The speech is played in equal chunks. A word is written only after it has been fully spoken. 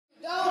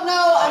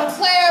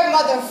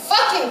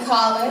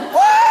calling.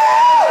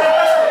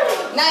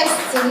 Nice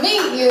to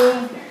meet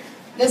you.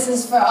 This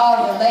is for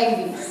all the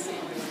ladies.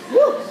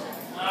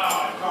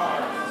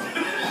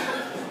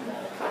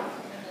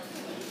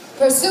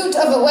 Pursuit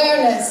of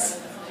awareness.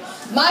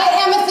 My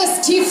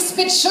amethyst teeth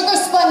spit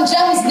sugar-spun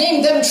gems,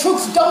 name them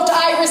truth. Don't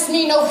iris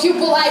me, no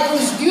pupil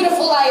eyebrows.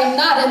 Beautiful, I am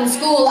not in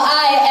school.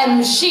 I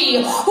am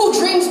she who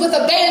dreams with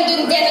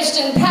abandon, vanished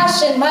in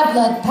passion. My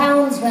blood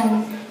pounds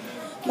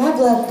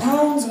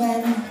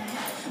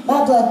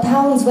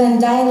when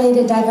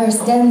dilated, diverse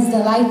dens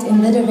delight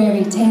in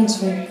literary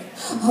tantric.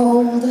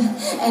 Hold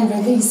and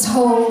release,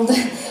 hold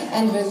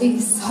and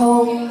release,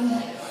 hold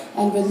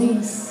and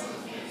release.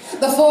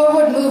 The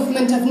forward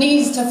movement of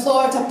knees to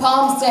floor to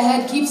palms to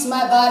head keeps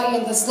my body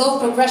in the slow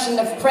progression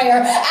of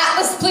prayer.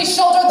 Atlas, please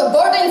shoulder the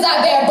burdens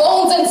I bear,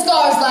 bones and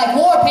scars like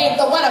war paint,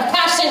 the one of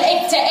passion,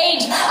 ache to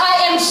age.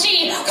 I am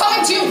she,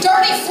 coming to you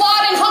dirty,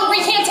 flawed, and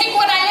hungry. Can't take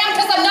what I am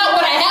because I'm not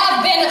what I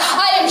have been.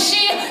 I am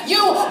she,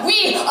 you,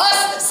 we,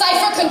 us,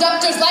 cipher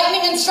conductors,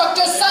 lightning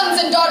instructors, sons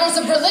and daughters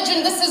of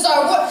religion. This is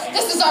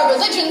our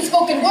religion,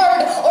 spoken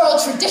word, oral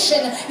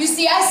tradition. You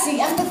see, I see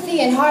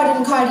empathy and heart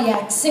and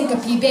cardiac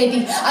syncope,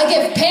 baby. I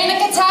give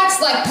panic attacks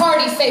like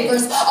party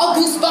favors. I'll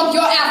goosebump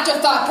your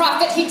afterthought.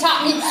 Prophet, he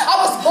taught me. I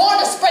was born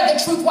to spread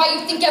the truth. Why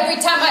you think every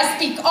time I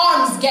speak,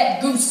 arms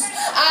get goose?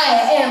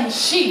 I am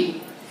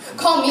she.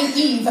 Call me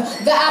Eve,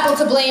 the apple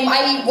to blame.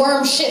 I eat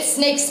worm, shit,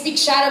 snakes, speak,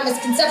 shatter,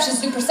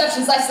 misconceptions, new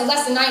perceptions. Life's a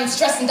lesson. I am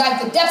stressed and dive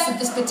the depths of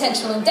this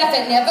potential.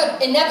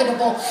 Indefinite,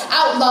 inevitable,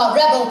 outlaw,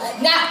 rebel,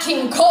 Nat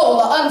King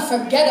Cole,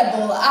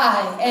 unforgettable.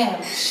 I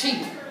am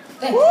she.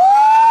 Thank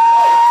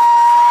you.